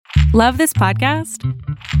Love this podcast?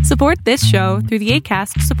 Support this show through the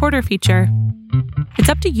Acast supporter feature. It's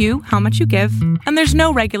up to you how much you give, and there's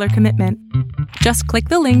no regular commitment. Just click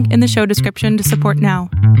the link in the show description to support now.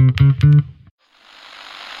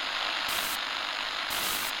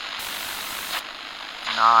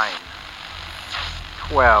 Nine,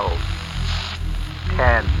 12,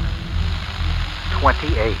 10,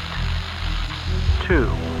 28, 2,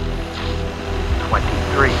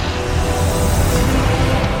 23.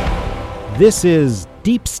 This is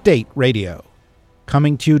Deep State Radio,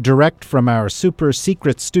 coming to you direct from our super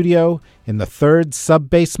secret studio in the third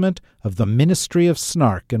sub-basement of the Ministry of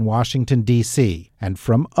Snark in Washington, D.C., and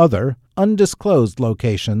from other undisclosed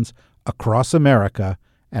locations across America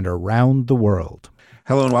and around the world.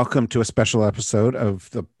 Hello and welcome to a special episode of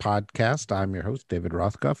the podcast. I'm your host, David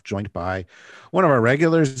Rothkopf, joined by one of our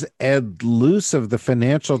regulars, Ed Luce of the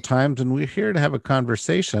Financial Times, and we're here to have a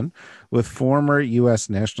conversation with former U.S.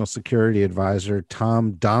 National Security Advisor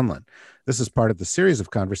Tom Donilon. This is part of the series of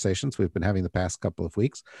conversations we've been having the past couple of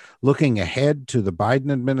weeks, looking ahead to the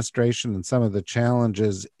Biden administration and some of the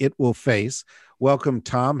challenges it will face. Welcome,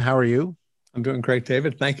 Tom. How are you? I'm doing great,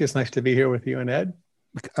 David. Thank you. It's nice to be here with you and Ed.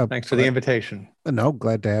 Thanks for the invitation. No,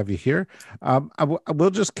 glad to have you here. We'll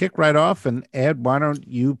just kick right off. And Ed, why don't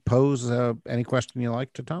you pose any question you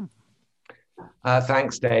like to Tom?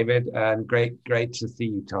 Thanks, David. And great to see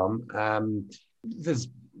you, Tom. There's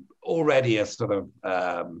already a sort of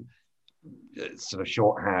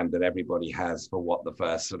shorthand that everybody has for what the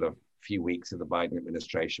first sort of few weeks of the Biden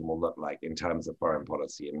administration will look like in terms of foreign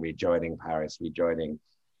policy and rejoining Paris, rejoining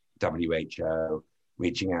WHO,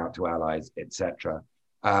 reaching out to allies, etc.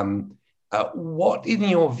 What, in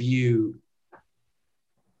your view,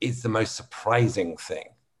 is the most surprising thing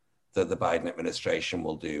that the Biden administration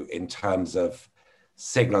will do in terms of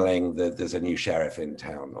signaling that there's a new sheriff in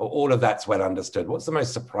town? All of that's well understood. What's the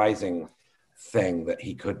most surprising thing that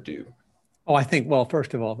he could do? Oh, I think, well,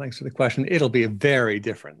 first of all, thanks for the question. It'll be a very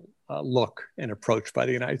different look and approach by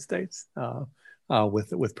the United States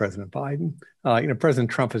with President Biden.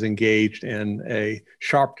 President Trump has engaged in a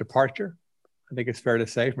sharp departure, I think it's fair to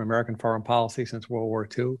say, from American foreign policy since World War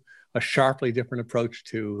II, a sharply different approach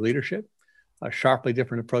to leadership, a sharply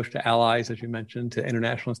different approach to allies, as you mentioned, to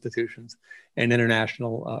international institutions and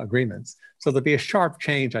international agreements. So there'll be a sharp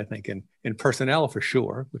change, I think, in personnel for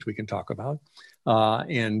sure, which we can talk about,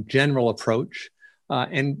 in general approach.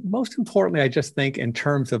 And most importantly, I just think in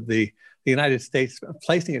terms of the United States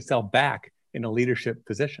placing itself back in a leadership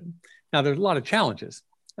position. Now, there's a lot of challenges.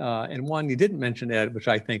 And one you didn't mention, Ed, which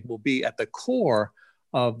I think will be at the core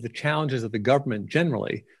of the challenges of the government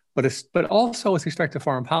generally, but also with respect to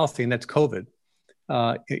foreign policy, and that's COVID.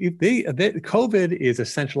 COVID is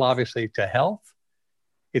essential, obviously, to health.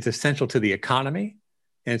 It's essential to the economy,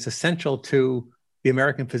 and it's essential to the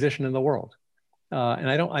American position in the world. And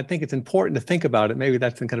I think it's important to think about it. Maybe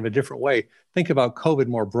that's in kind of a different way. Think about COVID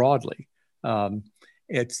more broadly.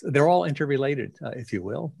 They're all interrelated, if you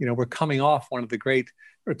will. We're coming off one of the great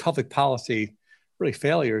public policy really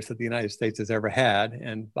failures that the United States has ever had,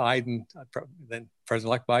 and Biden, then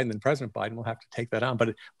President-elect Biden, then President Biden will have to take that on.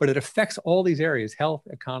 But it affects all these areas: health,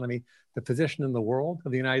 economy, the position in the world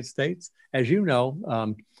of the United States. As you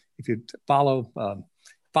know, if you follow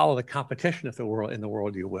the competition of the world in the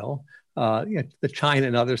world, you will. The China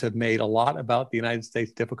and others have made a lot about the United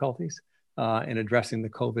States' difficulties in addressing the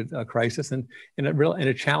COVID crisis, and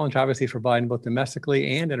a challenge, obviously, for Biden, both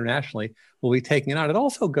domestically and internationally, will be taking it on. It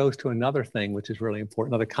also goes to another thing, which is really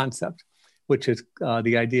important, another concept, which is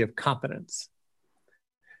the idea of competence.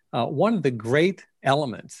 One of the great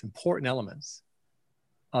elements, important elements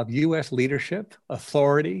of U.S. leadership,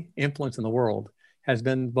 authority, influence in the world has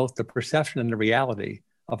been both the perception and the reality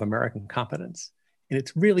of American competence. And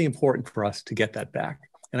it's really important for us to get that back.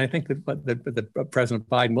 And I think that President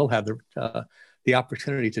Biden will have the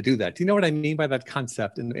opportunity to do that. Do you know what I mean by that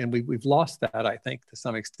concept? And we've lost that, I think, to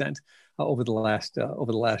some extent over the last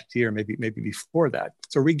year, maybe before that.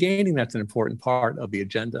 So regaining that's an important part of the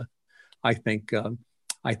agenda, I think.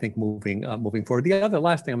 Moving forward. The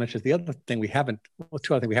last thing I mentioned, two other things we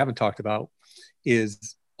haven't talked about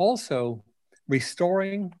is also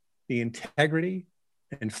restoring the integrity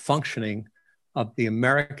and functioning of the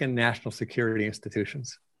American national security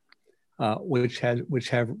institutions, which have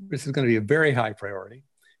this is going to be a very high priority.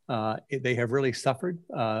 They have really suffered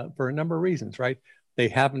for a number of reasons, right? They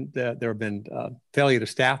haven't. There have been failure to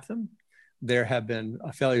staff them. There have been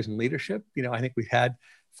failures in leadership. I think we've had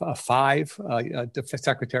 5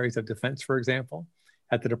 secretaries of defense, for example.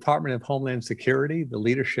 At the Department of Homeland Security, the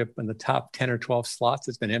leadership in the top 10 or 12 slots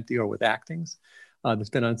has been empty or with actings. There's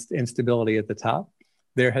been instability at the top.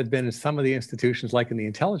 There has been in some of the institutions, like in the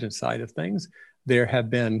intelligence side of things, there have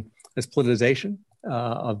been this politicization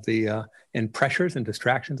and pressures and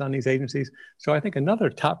distractions on these agencies. So I think another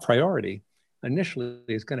top priority initially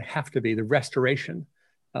is going to have to be the restoration,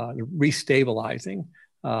 the restabilizing,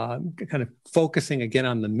 kind of focusing again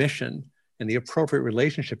on the mission and the appropriate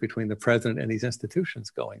relationship between the president and these institutions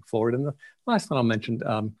going forward. And the last one I'll mention,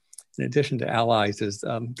 in addition to allies, is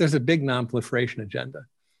there's a big non-proliferation agenda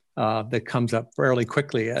that comes up fairly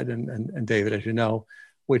quickly, Ed and David, as you know,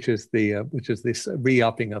 which is this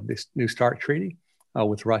re-upping of this New START treaty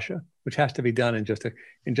with Russia, which has to be done in just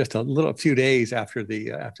a few days after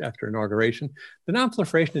after inauguration. The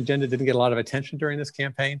non-proliferation agenda didn't get a lot of attention during this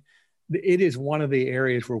campaign. It is one of the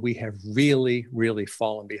areas where we have really, really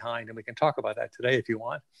fallen behind, and we can talk about that today if you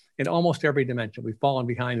want. In almost every dimension, we've fallen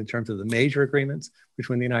behind in terms of the major agreements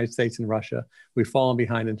between the United States and Russia. We've fallen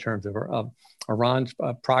behind in terms of Iran's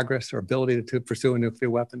progress or ability to pursue a nuclear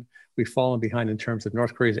weapon. We've fallen behind in terms of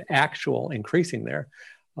North Korea's actual increasing their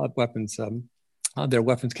weapons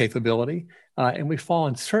capability. And we've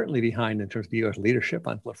fallen certainly behind in terms of U.S. leadership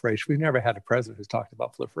on proliferation. We've never had a president who's talked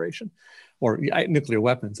about proliferation or nuclear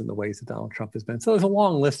weapons in the ways that Donald Trump has been. So there's a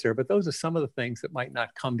long list there, but those are some of the things that might not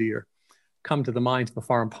come to the minds of a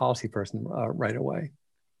foreign policy person right away.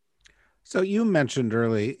 So you mentioned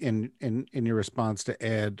early in your response to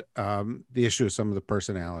Ed the issue of some of the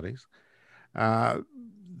personalities.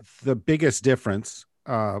 The biggest difference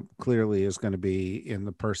clearly is going to be in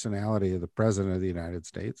the personality of the president of the United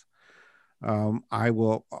States. I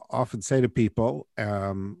will often say to people,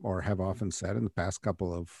 or have often said in the past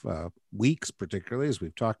couple of weeks, particularly as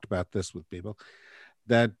we've talked about this with people,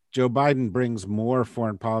 that Joe Biden brings more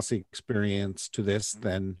foreign policy experience to this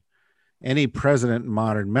than any president in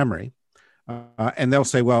modern memory. And they'll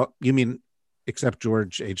say, well, you mean except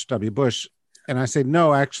George H.W. Bush? And I say,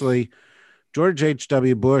 no, actually, George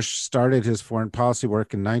H.W. Bush started his foreign policy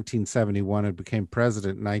work in 1971 and became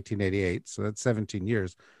president in 1988. So that's 17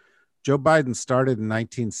 years. Joe Biden started in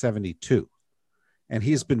 1972, and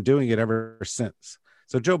he's been doing it ever since.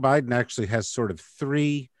 So Joe Biden actually has sort of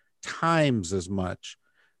 3 times as much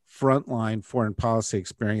frontline foreign policy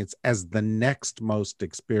experience as the next most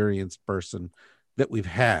experienced person that we've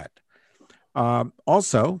had.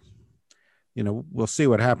 Also, we'll see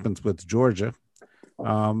what happens with Georgia.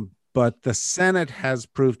 But the Senate has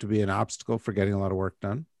proved to be an obstacle for getting a lot of work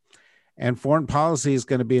done. And foreign policy is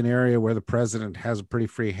going to be an area where the president has a pretty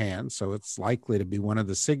free hand. So it's likely to be one of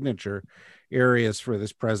the signature areas for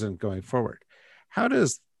this president going forward. How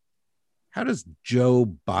does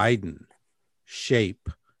Joe Biden shape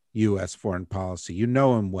U.S. foreign policy? You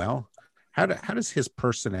know him well. How does his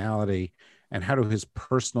personality and how do his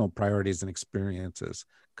personal priorities and experiences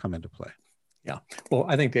come into play? Yeah, well,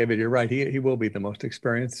 I think, David, you're right. He will be the most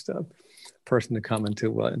experienced person to come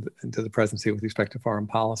into the presidency with respect to foreign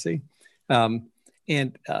policy, and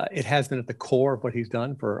it has been at the core of what he's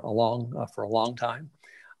done for a long time.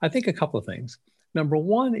 I think a couple of things. Number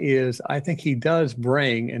one is I think he does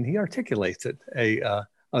bring, and he articulates it,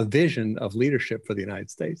 a vision of leadership for the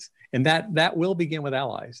United States, and that will begin with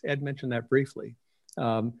allies. Ed mentioned that briefly.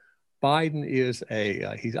 Biden is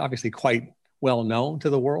he's obviously quite well known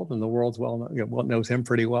to the world, and the world's knows him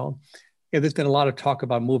pretty well. There's been a lot of talk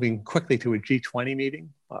about moving quickly to a G20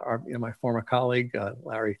 meeting. My former colleague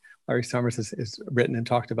Larry Summers has written and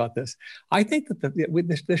talked about this. I think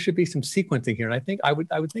that there should be some sequencing here, and I think I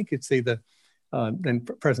would think you'd see then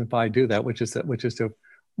President Biden do that, which is to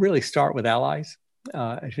really start with allies.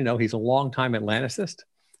 As you know, he's a longtime Atlanticist.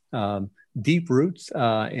 Deep roots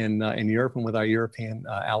in Europe and with our European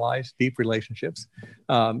allies, deep relationships.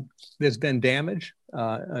 There's been damage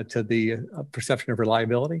to the perception of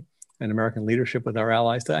reliability and American leadership with our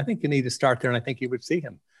allies. So I think you need to start there, and I think you would see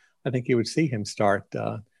him. I think you would see him start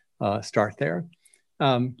there.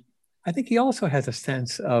 I think he also has a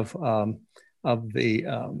sense of the,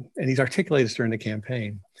 and he's articulated this during the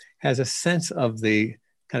campaign, has a sense of the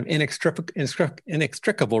kind of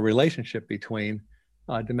inextricable relationship between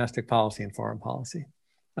domestic policy and foreign policy.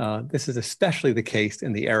 This is especially the case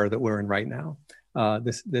in the era that we're in right now.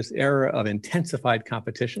 This era of intensified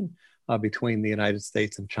competition between the United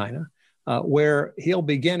States and China, where he'll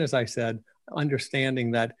begin, as I said,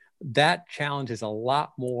 understanding that challenge is a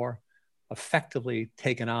lot more effectively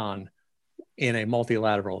taken on in a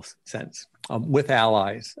multilateral sense with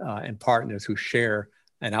allies and partners who share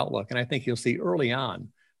an outlook. And I think you'll see early on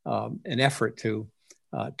an effort to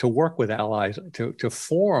work with allies to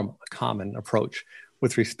form a common approach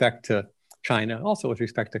with respect to China, also with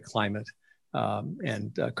respect to climate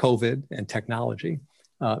and COVID and technology.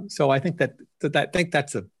 So I think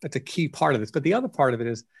that's a key part of this. But the other part of it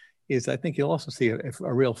is I think you'll also see a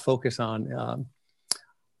real focus on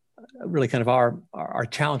really kind of our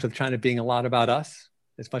challenge of China being a lot about us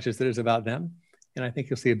as much as it is about them. And I think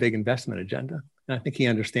you'll see a big investment agenda. And I think he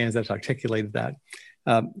understands that's articulated that.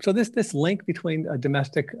 So this link between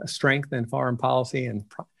domestic strength and foreign policy and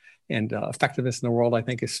effectiveness in the world, I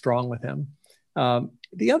think, is strong with him.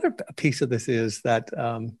 The other piece of this is that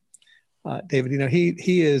David,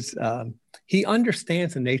 he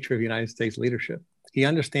understands the nature of United States leadership. He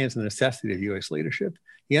understands the necessity of U.S. leadership.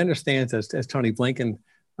 He understands, as Tony Blinken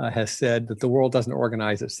has said, that the world doesn't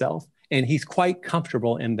organize itself, and he's quite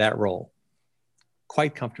comfortable in that role.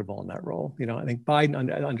 Quite comfortable in that role. I think Biden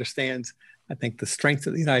understands. I think the strength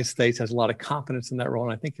of the United States, has a lot of confidence in that role,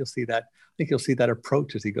 and I think you'll see that. I think you'll see that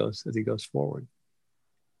approach as he goes forward.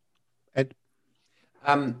 Ed?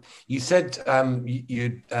 You said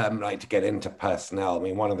you'd like to get into personnel. I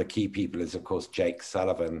mean, one of the key people is, of course, Jake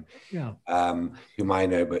Sullivan, whom I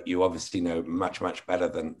know, but you obviously know much, much better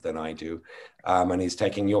than I do. And he's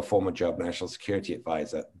taking your former job, National Security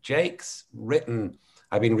Advisor. Jake's written,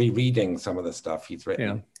 I've been rereading some of the stuff he's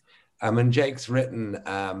written. And Jake's written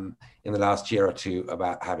in the last year or two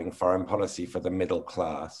about having foreign policy for the middle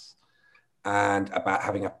class and about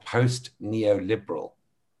having a post-neoliberal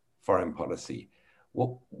foreign policy.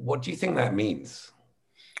 What do you think that means?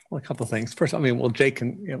 Well, a couple of things. First, Jake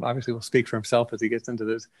can obviously will speak for himself as he gets into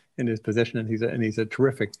his position, and he's a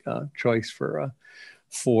terrific choice for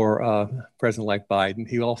President-elect Biden.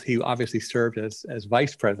 He obviously served as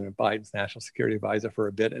Vice President Biden's National Security Advisor for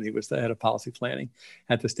a bit, and he was the head of policy planning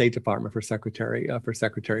at the State Department for Secretary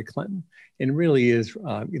Clinton, and really is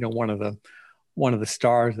one of the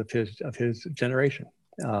stars of his generation.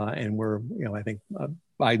 And we're I think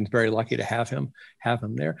Biden's very lucky to have him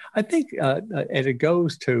there. I think it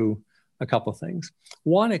goes to a couple of things.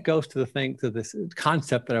 One, it goes to this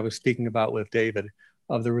concept that I was speaking about with David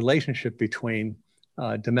of the relationship between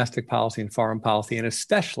domestic policy and foreign policy, and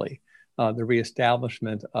especially the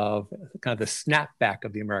reestablishment of kind of the snapback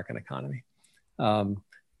of the American economy.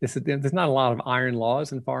 There's not a lot of iron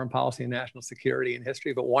laws in foreign policy and national security in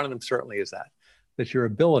history, but one of them certainly is that your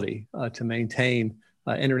ability to maintain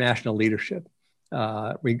international leadership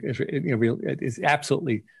is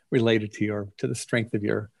absolutely related to the strength of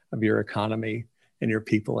your economy and your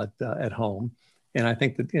people at home. And I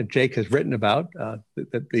think that Jake has written about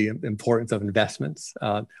the importance of investments,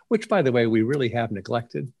 which, by the way, we really have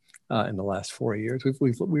neglected in the last 4 years.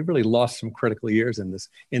 We've really lost some critical years in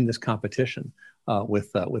this competition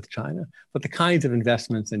with China. But the kinds of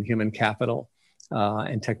investments in human capital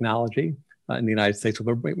and technology in the United States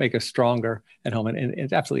will make us stronger at home, and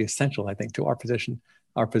it's absolutely essential, I think, to our position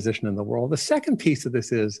in the world. The second piece of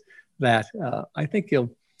this is that I think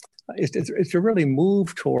it's to really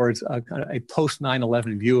move towards a post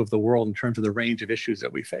 9/11 view of the world in terms of the range of issues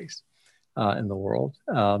that we face in the world,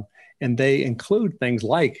 and they include things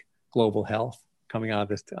like global health coming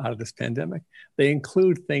out of this pandemic. They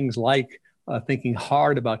include things like thinking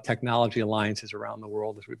hard about technology alliances around the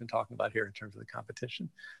world, as we've been talking about here in terms of the competition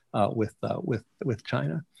with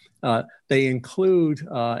China. They include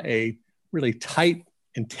a really tight,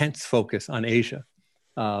 intense focus on Asia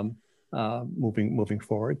moving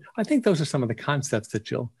forward. I think those are some of the concepts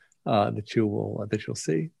that you'll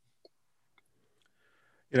see.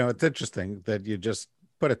 It's interesting that you just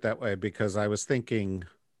put it that way, because I was thinking,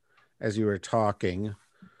 as you were talking,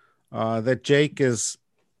 that Jake is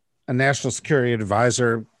a national security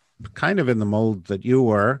advisor, kind of in the mold that you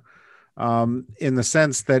were, in the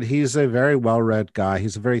sense that he's a very well-read guy.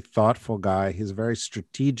 He's a very thoughtful guy. He's a very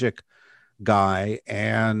strategic guy.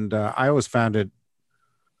 And I always found it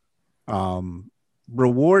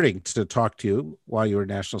rewarding to talk to you while you were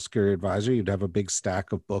national security advisor. You'd have a big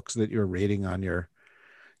stack of books that you're reading on your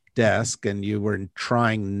desk, and you were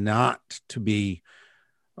trying not to be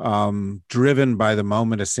driven by the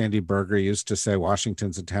moment, as Sandy Berger used to say,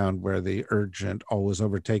 Washington's a town where the urgent always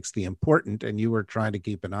overtakes the important, and you were trying to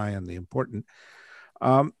keep an eye on the important.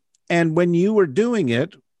 And when you were doing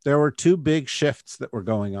it, there were two big shifts that were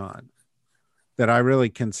going on that I really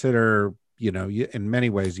consider, in many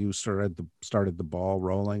ways, you started the ball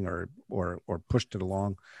rolling or pushed it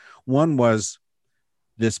along. One was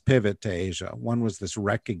this pivot to Asia. One was this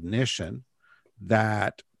recognition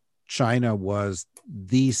that China was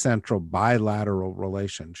the central bilateral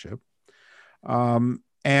relationship. And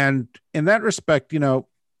in that respect,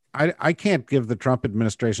 I can't give the Trump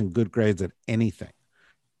administration good grades at anything,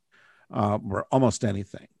 or almost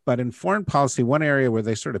anything. But in foreign policy, one area where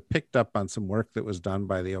they sort of picked up on some work that was done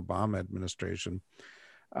by the Obama administration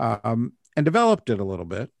and developed it a little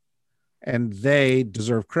bit, and they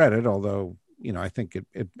deserve credit, although I think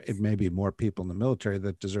it may be more people in the military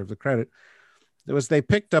that deserve the credit, was they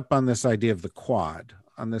picked up on this idea of the Quad,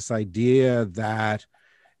 on this idea that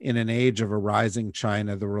in an age of a rising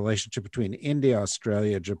China, the relationship between India,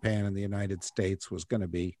 Australia, Japan, and the United States was going to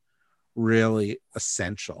be really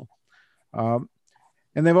essential. And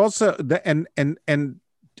they've also, and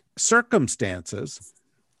circumstances,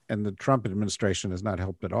 and the Trump administration has not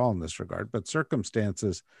helped at all in this regard, but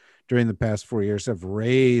circumstances during the past 4 years have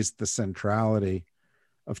raised the centrality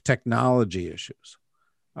of technology issues.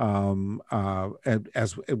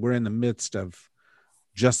 As we're in the midst of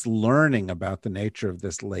just learning about the nature of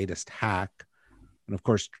this latest hack. And of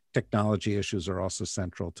course, technology issues are also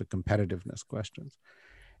central to competitiveness questions.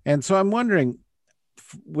 And so I'm wondering,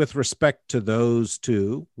 with respect to those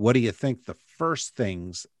two, what do you think the first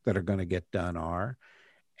things that are going to get done are?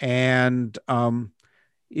 And, are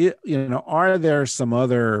there some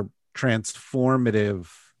other transformative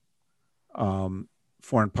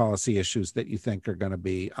foreign policy issues that you think are going to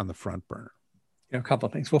be on the front burner? A couple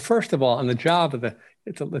of things. Well, first of all, on the job of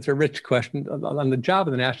it's a rich question. On the job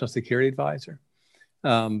of the National Security Advisor,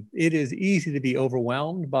 it is easy to be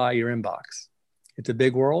overwhelmed by your inbox. It's a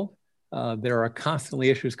big world. There are constantly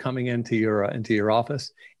issues coming into your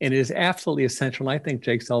office, and it is absolutely essential. And I think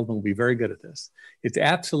Jake Sullivan will be very good at this. It's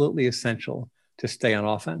absolutely essential to stay on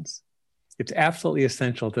offense. It's absolutely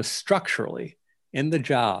essential to structurally in the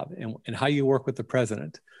job and how you work with the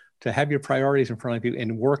president to have your priorities in front of you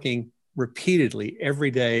and working repeatedly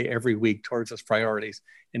every day, every week towards those priorities,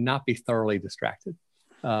 and not be thoroughly distracted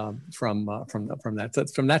from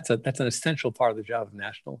that. So that's an essential part of the job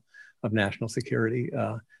of national security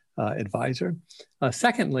advisor.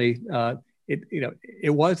 Secondly,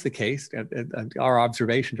 it was the case. Our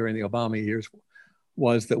observation during the Obama years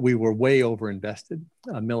was that we were way overinvested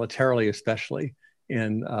militarily, especially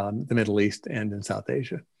in the Middle East and in South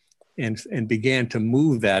Asia. And began to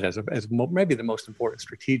move that as maybe the most important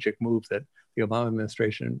strategic move that the Obama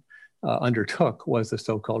administration undertook was the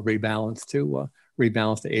so-called rebalance to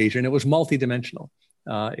Asia. And it was multidimensional.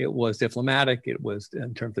 It was diplomatic. It was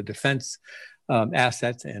in terms of defense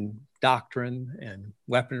assets and doctrine and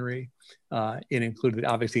weaponry. It included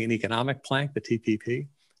obviously an economic plank, the TPP,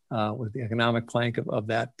 was the economic plank of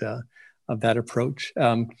that approach.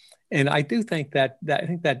 And I do think that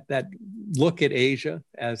look at Asia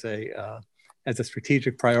as a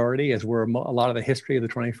strategic priority, as where a lot of the history of the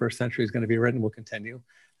 21st century is going to be written, will continue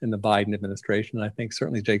in the Biden administration. And I think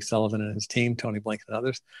certainly Jake Sullivan and his team, Tony Blinken and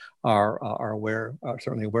others, are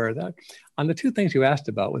certainly aware of that. On the two things you asked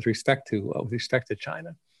about with respect to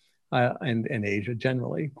China and Asia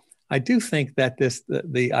generally, I do think that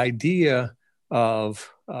the idea of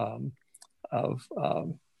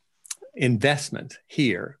investment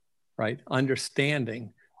here, right?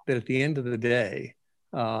 Understanding that at the end of the day,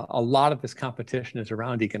 a lot of this competition is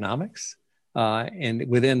around economics. And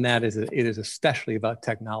within that it is especially about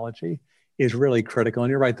technology, is really critical. And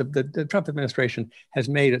you're right, the Trump administration has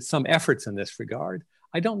made some efforts in this regard.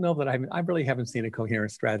 I don't know that I really haven't seen a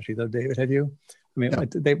coherent strategy though, David, have you? I mean, no.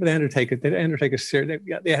 They undertake a serious,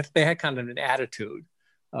 they had kind of an attitude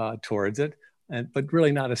towards it, but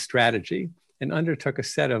really not a strategy, and undertook a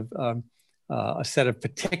set of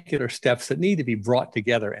particular steps that need to be brought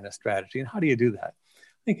together in a strategy. And how do you do that?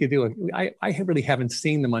 I think you do. I really haven't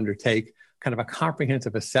seen them undertake kind of a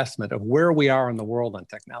comprehensive assessment of where we are in the world on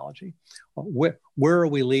technology. Where are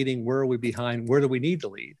we leading? Where are we behind? Where do we need to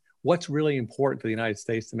lead? What's really important to the United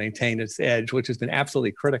States to maintain its edge, which has been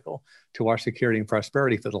absolutely critical to our security and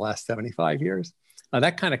prosperity for the last 75 years?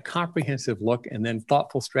 That kind of comprehensive look and then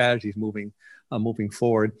thoughtful strategies moving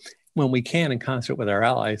forward when we can in concert with our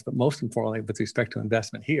allies, but most importantly with respect to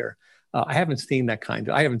investment here. I haven't seen that kind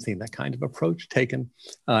of approach taken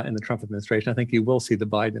in the Trump administration. I think you will see the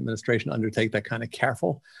Biden administration undertake that kind of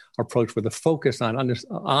careful approach with a focus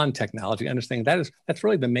on technology, understanding that's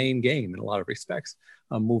really the main game in a lot of respects,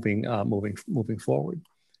 moving forward.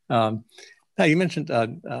 Now you mentioned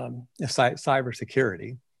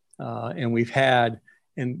cybersecurity, and we've had,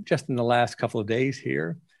 just in the last couple of days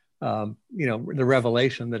here, the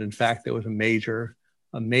revelation that in fact there was a major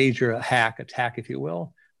attack, if you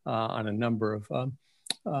will, on a number of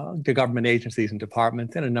the government agencies and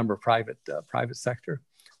departments, and a number of private sector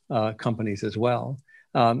companies as well.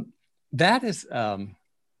 That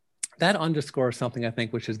underscores something, I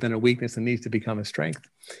think, which has been a weakness and needs to become a strength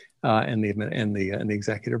in the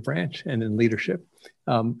executive branch and in leadership.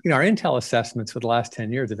 Our intel assessments for the last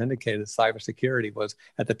 10 years have indicated that cybersecurity was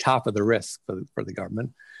at the top of the risk for the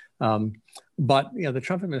government. But the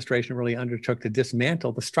Trump administration really undertook to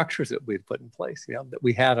dismantle the structures that we've put in place. That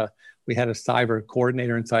we had a cyber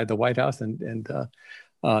coordinator inside the White House, and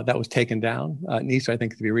that was taken down. It needs, I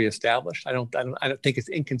think, to be reestablished. I don't think it's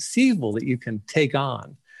inconceivable that you can take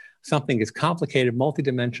on something as complicated,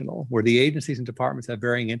 multidimensional, where the agencies and departments have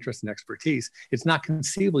varying interests and expertise. It's not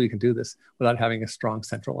conceivable you can do this without having a strong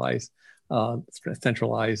centralized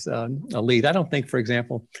lead. I don't think, for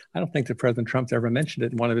example, that President Trump's ever mentioned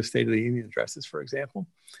it in one of his State of the Union addresses, for example.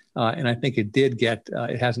 And I think it did get,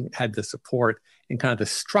 it hasn't had the support and kind of the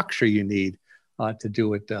structure you need to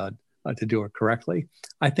do it correctly.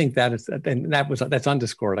 I think that is, and that's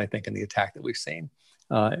underscored, I think, in the attack that we've seen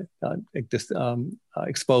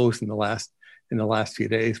exposed in the last few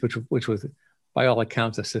days, which was, by all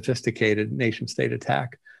accounts, a sophisticated nation-state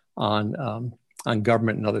attack on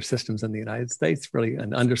government and other systems in the United States, really,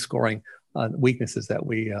 and underscoring weaknesses that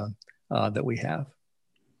we have.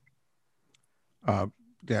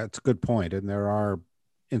 Yeah, it's a good point, and there are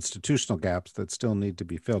institutional gaps that still need to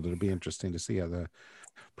be filled. It'll be interesting to see how the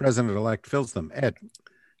president-elect fills them. Ed?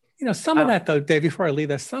 Some of that, though, Dave, before I leave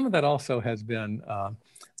that, some of that also has been,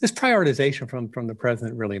 this prioritization from the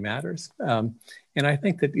president really matters. And I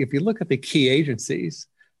think that if you look at the key agencies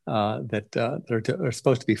that are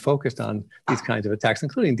supposed to be focused on these kinds of attacks,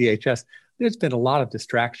 including DHS, there's been a lot of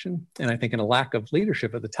distraction, and I think, a lack of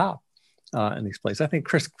leadership at the top in these places. I think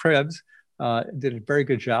Chris Krebs did a very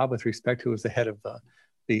good job with respect to who was the head of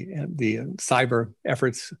the cyber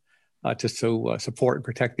efforts to support and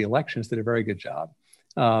protect the elections, did a very good job.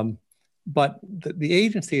 But the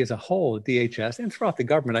agency as a whole, DHS, and throughout the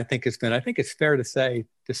government, I think it's fair to say,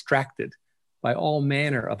 distracted by all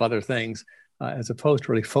manner of other things, as opposed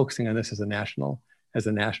to really focusing on this as a national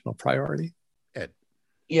priority. Ed?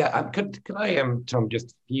 Yeah, can I, Tom,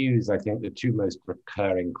 just fuse, I think, the two most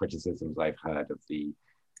recurring criticisms I've heard of the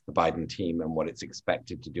Biden team and what it's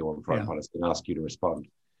expected to do on foreign policy, and ask you to respond.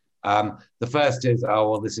 The first is,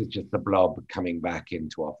 this is just the blob coming back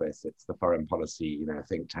into office. It's the foreign policy,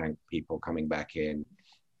 think tank people coming back in.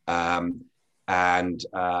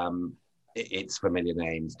 It's familiar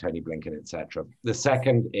names, Tony Blinken, etc. The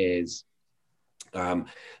second is that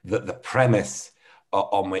the premise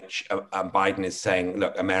on which Biden is saying,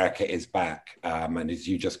 look, America is back. And as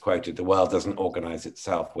you just quoted, the world doesn't organize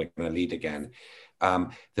itself. We're going to lead again.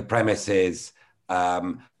 The premise is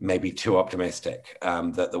maybe too optimistic,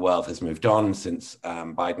 that the world has moved on since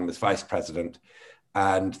Biden was vice president,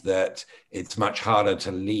 and that it's much harder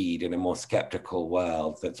to lead in a more skeptical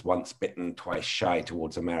world that's once bitten, twice shy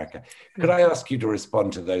towards America. Could I ask you to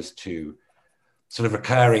respond to those two sort of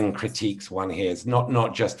recurring critiques one hears,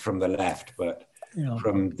 not just from the left, but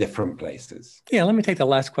from different places? Yeah, let me take the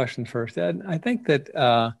last question first, Ed. I think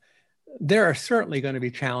that there are certainly going to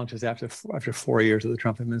be challenges after 4 years of the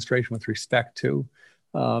Trump administration with respect to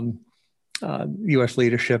U.S.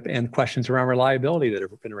 leadership and questions around reliability that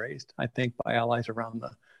have been raised, I think, by allies around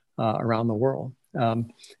the world.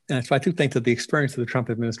 And so I do think that the experience of the Trump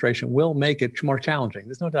administration will make it more challenging.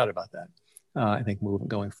 There's no doubt about that. I think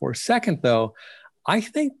going forward. Second, though, I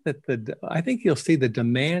think you'll see the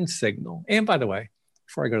demand signal. And by the way,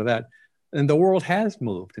 before I go to that, and the world has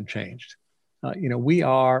moved and changed. We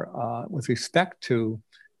are, with respect to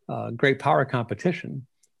great power competition,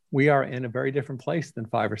 we are in a very different place than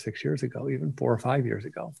 5 or 6 years ago, even 4 or 5 years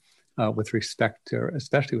ago,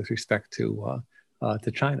 especially with respect to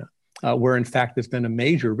China, where in fact there's been a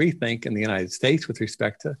major rethink in the United States with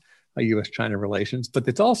respect to U.S.-China relations. But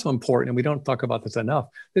it's also important, and we don't talk about this enough,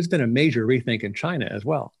 there's been a major rethink in China as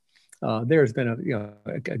well. There's been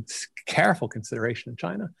a careful consideration in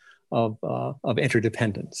China of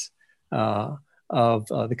interdependence. Of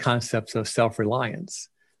the concepts of self-reliance,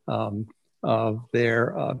 of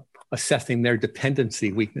their assessing their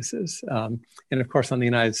dependency weaknesses. And of course, on the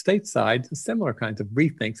United States side, similar kinds of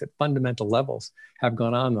rethinks at fundamental levels have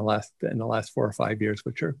gone on in the last 4 or 5 years,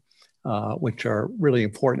 which are really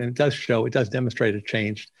important. And it does demonstrate a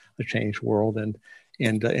changed world and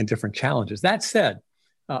different challenges. That said,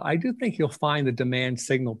 I do think you'll find the demand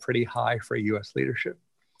signal pretty high for U.S. leadership.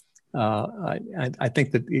 I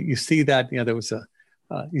think that you see that, there was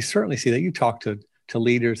you certainly see that. You talk to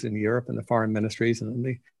leaders in Europe and the foreign ministries and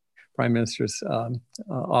the prime minister's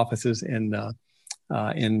offices in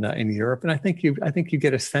Europe. And I think you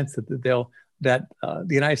get a sense that the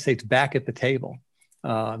United States back at the table,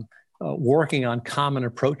 working on common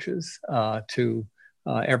approaches to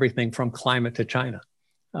everything from climate to China,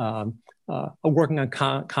 working on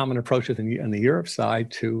common approaches in the Europe side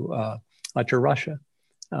to Russia.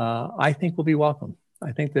 I think will be welcome.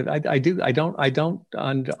 I think that I don't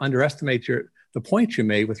underestimate the point you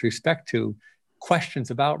made with respect to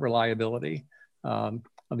questions about reliability of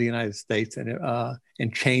the United States and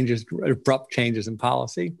abrupt changes in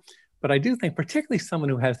policy. But I do think, particularly someone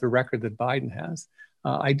who has the record that Biden has,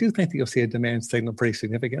 I do think that you'll see a demand signal, pretty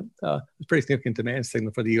significant demand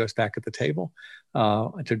signal for the U.S. back at the table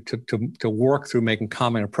to work through making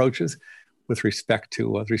common approaches with respect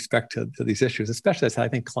to these issues, especially as I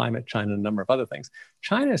think climate, China, and a number of other things.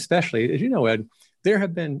 China, especially, as you know, Ed, there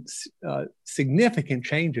have been significant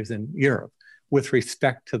changes in Europe with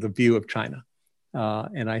respect to the view of China,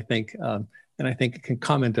 and I think it can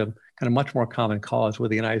come into kind of much more common cause with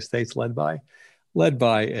the United States led by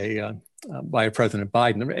President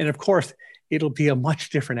Biden. And of course, it'll be a much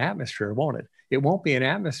different atmosphere, won't it? It won't be an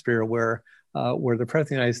atmosphere where the President of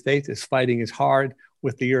the United States is fighting as hard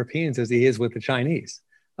with the Europeans as he is with the Chinese.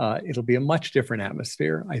 It'll be a much different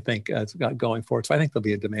atmosphere, I think, going forward. So I think there'll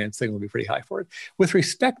be a demand signal will be pretty high for it. With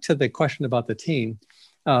respect to the question about the team,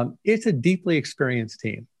 it's a deeply experienced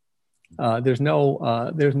team. There's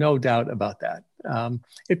no doubt about that.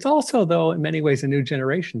 It's also, though, in many ways, a new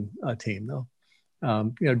generation team, though.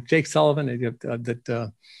 Jake Sullivan,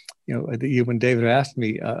 that you and David asked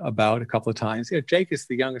me about a couple of times. Jake is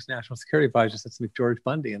the youngest national security advisor since McGeorge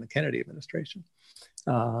Bundy in the Kennedy administration.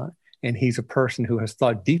 And he's a person who has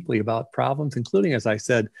thought deeply about problems, including, as I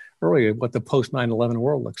said earlier, what the post 9/11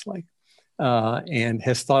 world looks like, and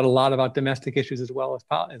has thought a lot about domestic issues as well as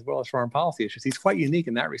foreign policy issues. He's quite unique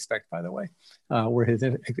in that respect, by the way, where his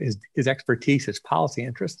expertise, his policy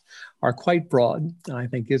interests are quite broad, and I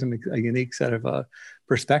think gives him a unique set of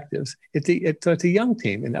perspectives. It's a young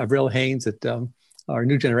team, and Avril Haines at our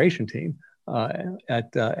new generation team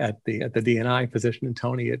at the D&I position, and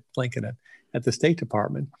Tony at Blinken at the State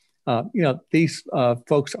Department. These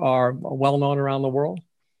folks are well known around the world,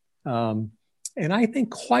 and I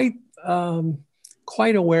think quite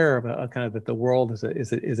aware of kind of that the world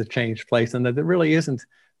is a changed place, and that there really isn't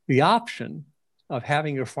the option of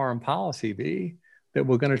having your foreign policy be that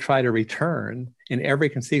we're going to try to return in every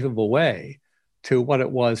conceivable way to what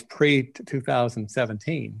it was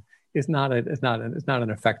pre-2017. Is not an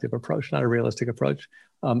effective approach, not a realistic approach.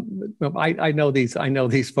 I know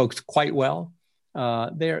these folks quite well.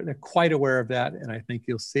 They're quite aware of that, and I think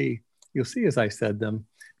you'll see, as I said, them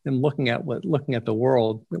looking at the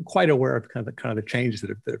world, quite aware of kind of the changes that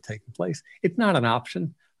have taken place. It's not an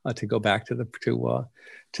option to go back to the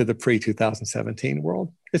pre-2017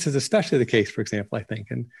 world. This is especially the case, for example, I think,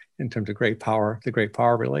 in terms of the great power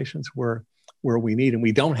relations, where we need, and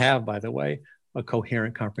we don't have, by the way, a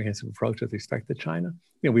coherent, comprehensive approach with respect to China.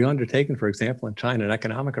 We've undertaken, for example, in China, an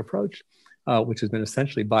economic approach, which has been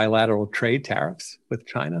essentially bilateral trade tariffs with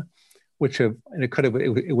China, which it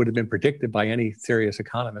would have been predicted by any serious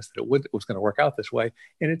economist that it was going to work out this way,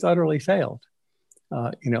 and it's utterly failed.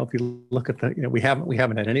 If you look at we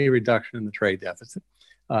haven't had any reduction in the trade deficit.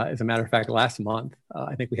 As a matter of fact, last month,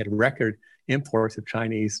 I think we had record imports of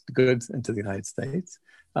Chinese goods into the United States.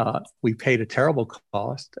 We paid a terrible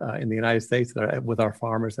cost in the United States with our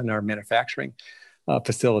farmers and our manufacturing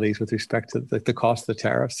facilities with respect to the cost of the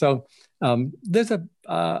tariff. So I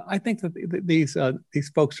think that these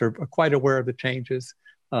folks are quite aware of the changes.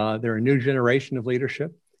 They're a new generation of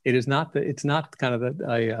leadership. It's not kind of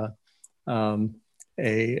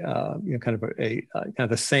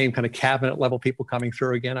the same kind of cabinet level people coming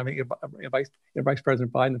through again. I mean, Vice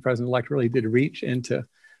President Biden, the president-elect, really did reach into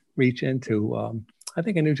I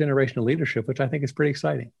think a new generation of leadership, which I think is pretty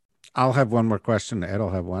exciting. I'll have one more question. Ed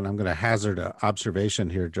will have one. I'm going to hazard an observation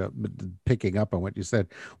here, picking up on what you said.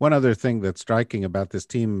 One other thing that's striking about this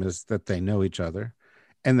team is that they know each other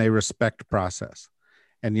and they respect process.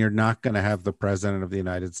 And you're not going to have the president of the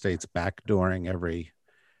United States backdooring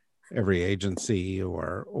every agency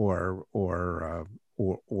or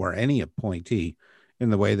any appointee in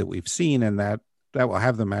the way that we've seen, and that will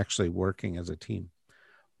have them actually working as a team.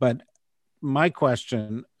 But my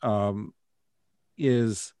question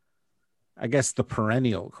is, I guess, the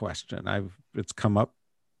perennial question. It's come up,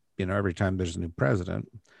 every time there's a new president,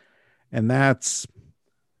 and that's,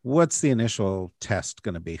 what's the initial test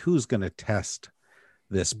going to be? Who's going to test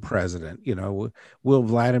this president? Will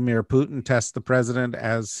Vladimir Putin test the president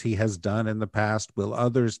as he has done in the past? Will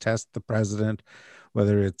others test the president,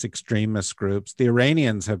 whether it's extremist groups? The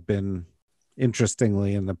Iranians have been,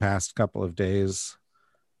 interestingly, in the past couple of days,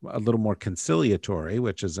 a little more conciliatory,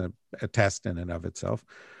 which is a test in and of itself.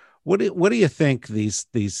 What do you think these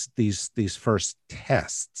first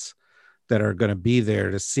tests that are going to be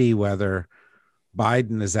there to see whether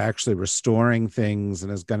Biden is actually restoring things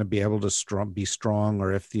and is going to be able to be strong,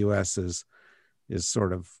 or if the U.S. is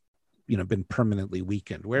sort of been permanently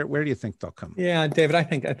weakened? Where do you think they'll come? Yeah, David, I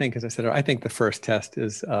think as I said, I think the first test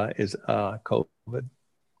is COVID.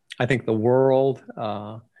 I think the world,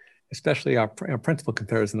 especially our principal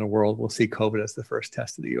competitors in the world, will see COVID as the first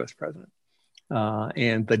test of the U.S. president.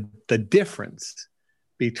 And the difference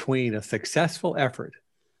between a successful effort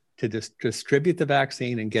to distribute the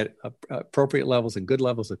vaccine and get appropriate levels and good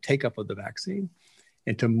levels of take-up of the vaccine,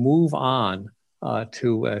 and to move on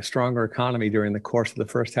to a stronger economy during the course of the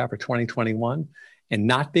first half of 2021, and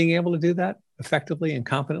not being able to do that effectively and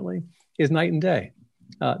competently is night and day.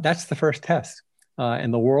 That's the first test.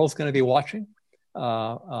 And the world's going to be watching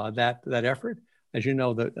that effort. As you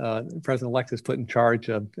know, the President-elect has put in charge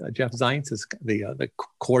of Jeff Zients as the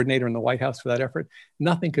coordinator in the White House for that effort.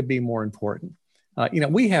 Nothing could be more important.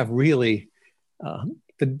 We have really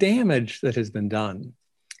the damage that has been done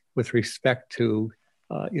with respect to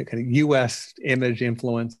kind of U.S. image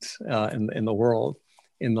influence in the world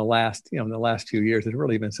in the last few years has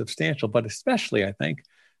really been substantial, but especially, I think,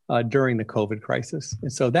 during the COVID crisis.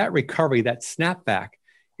 And so that recovery, that snapback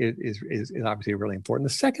is obviously really important.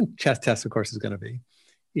 The second chess test, of course, is going to be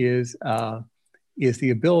is the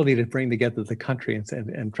ability to bring together the country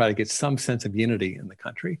and try to get some sense of unity in the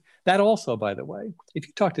country. That also, by the way, if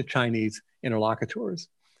you talk to Chinese interlocutors,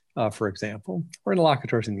 for example, or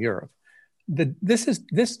interlocutors in Europe, this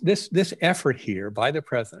effort here by the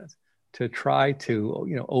president to try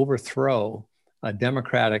to overthrow a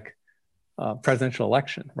democratic presidential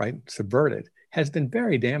election, right, subvert it, has been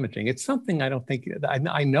very damaging. It's something I don't think,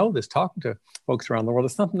 I know this talking to folks around the world,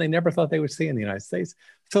 it's something they never thought they would see in the United States.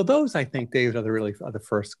 So those, I think, David, are the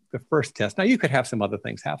first test. Now, you could have some other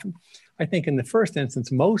things happen. I think in the first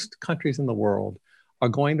instance, most countries in the world are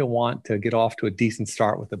going to want to get off to a decent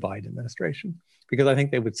start with the Biden administration, because I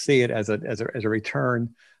think they would see it as a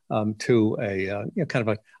return to a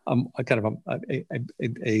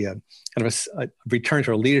return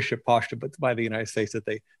to a leadership posture, but by the United States that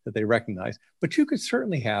they recognize. But you could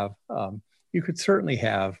certainly have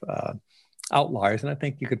outliers, and I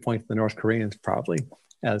think you could point to the North Koreans probably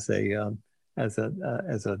as a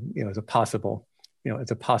possible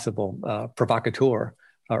provocateur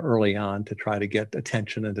early on to try to get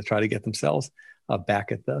attention and to try to get themselves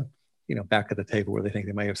back at the table where they think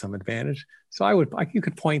they may have some advantage. So you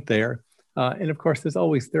could point there, and of course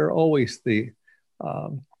there are always the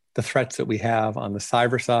threats that we have on the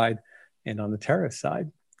cyber side and on the terrorist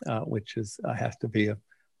side, which has to be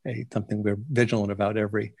something we're vigilant about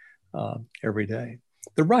every day.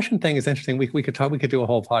 The Russian thing is interesting. We could do a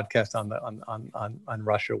whole podcast on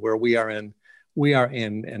Russia, where we are in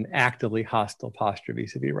an actively hostile posture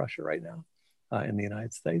vis-a-vis Russia right now in the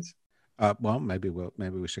United States. Well, maybe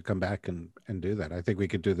we should come back and do that. I think we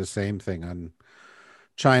could do the same thing on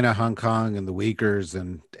China, Hong Kong, and the Uyghurs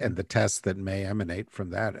and the tests that may emanate from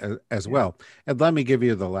that as well. And let me give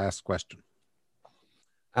you the last question.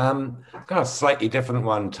 Got a slightly different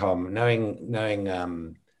one, Tom.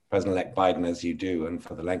 Knowing President-elect Biden as you do, and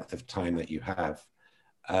for the length of time that you have,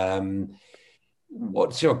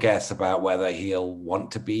 what's your guess about whether he'll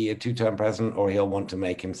want to be a two-term president or he'll want to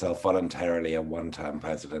make himself voluntarily a one-term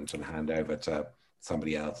president and hand over to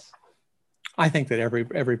somebody else? I think that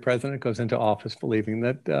every president goes into office believing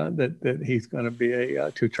that he's going to be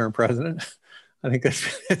a two-term president. I think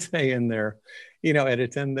it's in there, and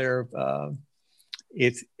it's in there.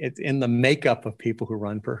 It's in the makeup of people who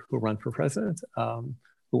run for president,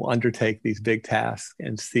 who undertake these big tasks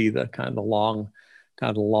and see the kind of the long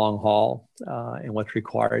haul and what's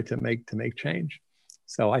required to make change.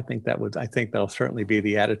 So I think that'll certainly be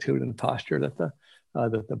the attitude and posture that the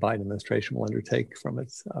Biden administration will undertake from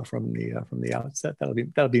the outset.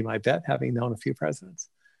 That'll be my bet, having known a few presidents.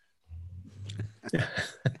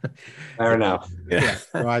 Fair enough. Yeah.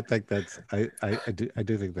 Well, I think I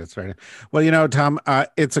do think that's right. Well, Tom,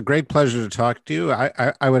 it's a great pleasure to talk to you.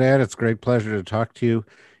 I would add it's a great pleasure to talk to you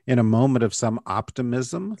in a moment of some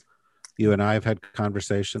optimism. You and I have had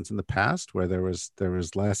conversations in the past where there was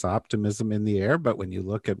less optimism in the air, but when you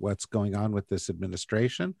look at what's going on with this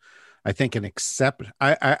administration, I think I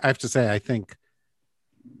have to say, I think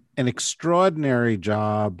an extraordinary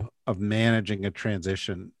job of managing a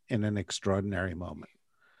transition in an extraordinary moment,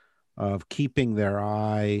 of keeping their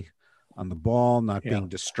eye on the ball, not being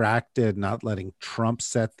distracted, not letting Trump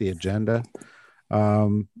set the agenda.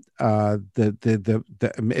 It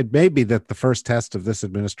may be that the first test of this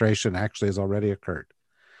administration actually has already occurred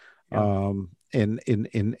in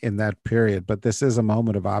that period, but this is a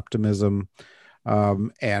moment of optimism,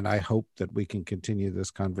 and I hope that we can continue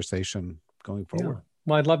this conversation going forward. Yeah.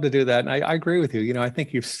 Well, I'd love to do that, and I agree with you. I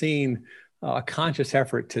think you've seen a conscious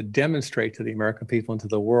effort to demonstrate to the American people and to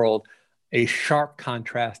the world a sharp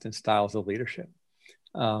contrast in styles of leadership.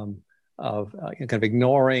 Of kind of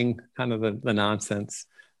ignoring kind of the nonsense,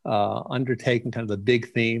 undertaking kind of the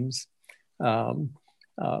big themes,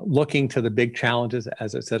 looking to the big challenges,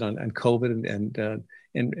 as I said, on COVID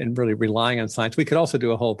and really relying on science. We could also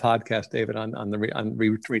do a whole podcast, David, on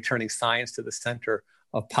returning science to the center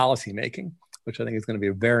of policymaking, which I think is going to be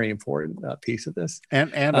a very important piece of this.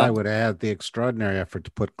 And I would add the extraordinary effort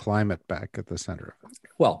to put climate back at the center of it.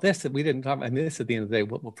 Well, this we didn't talk about. I mean, this at the end of the day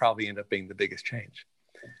will probably end up being the biggest change,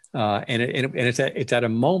 and it's at a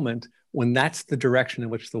moment when that's the direction in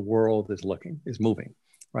which the world is moving.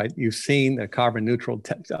 Right? You've seen the carbon neutral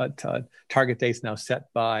target dates now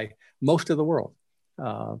set by most of the world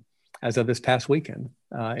as of this past weekend,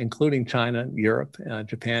 including China, Europe,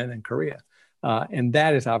 Japan, and Korea. And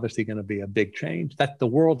that is obviously going to be a big change. That the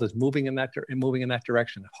world is moving in that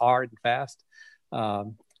direction hard and fast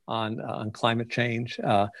on climate change.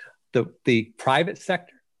 The private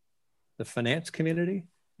sector, the finance community,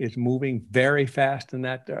 is moving very fast in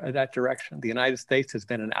that direction. The United States has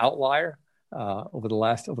been an outlier over the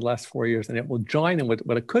last 4 years, and it will join in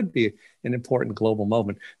what it could be an important global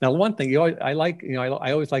moment. Now, one thing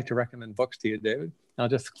I always like to recommend books to you, David. I'll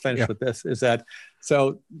just finish with this, is that,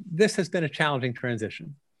 so this has been a challenging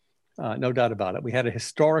transition, no doubt about it. We had a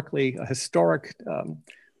historically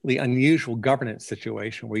unusual governance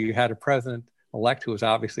situation where you had a president-elect who was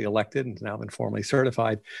obviously elected and has now been formally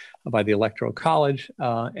certified by the Electoral College,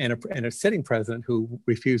 and a sitting president who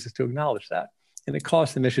refuses to acknowledge that. And it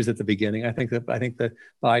caused some issues at the beginning. I think the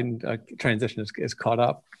Biden transition is caught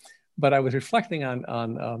up. But I was reflecting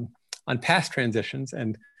on past transitions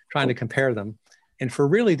and trying to compare them. And for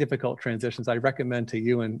really difficult transitions, I recommend to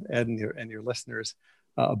you and Ed and your listeners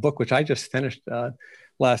a book which I just finished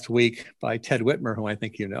last week by Ted Whitmer, who I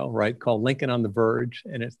think you know, right, called Lincoln on the Verge.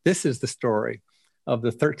 And this is the story of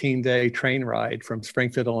the 13-day train ride from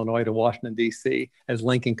Springfield, Illinois to Washington, D.C. as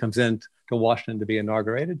Lincoln comes in to Washington to be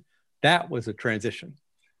inaugurated. That was a transition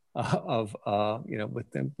with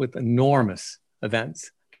enormous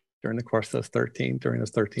events during the course of those 13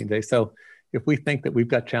 days. So if we think that we've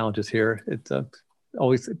got challenges here, it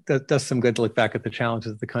does some good to look back at the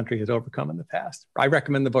challenges the country has overcome in the past. I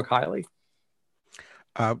recommend the book highly.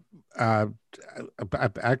 I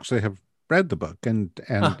actually have read the book, and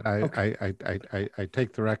okay. I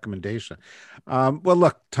take the recommendation. Well,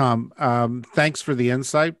 look, Tom, thanks for the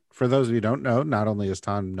insight. For those of you who don't know, not only has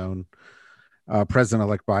Tom known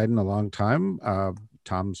President-elect Biden a long time,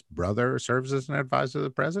 Tom's brother serves as an advisor to the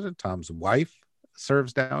president. Tom's wife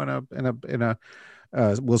serves now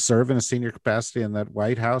will serve in a senior capacity in that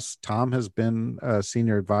White House. Tom has been a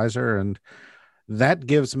senior advisor, and that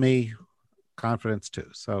gives me confidence too.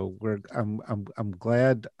 So I'm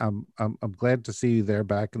glad to see you there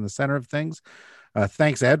back in the center of things.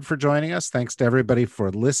 Thanks, Ed, for joining us. Thanks to everybody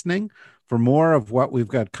for listening. For more of what we've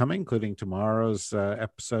got coming, including tomorrow's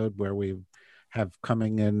episode where we have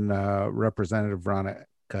coming in Representative Veronica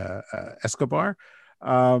Escobar,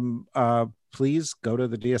 please go to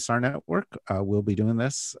the DSR Network. We'll be doing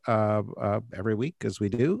this every week as we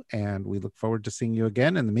do, and we look forward to seeing you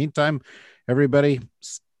again. In the meantime, everybody,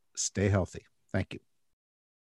 stay healthy. Thank you.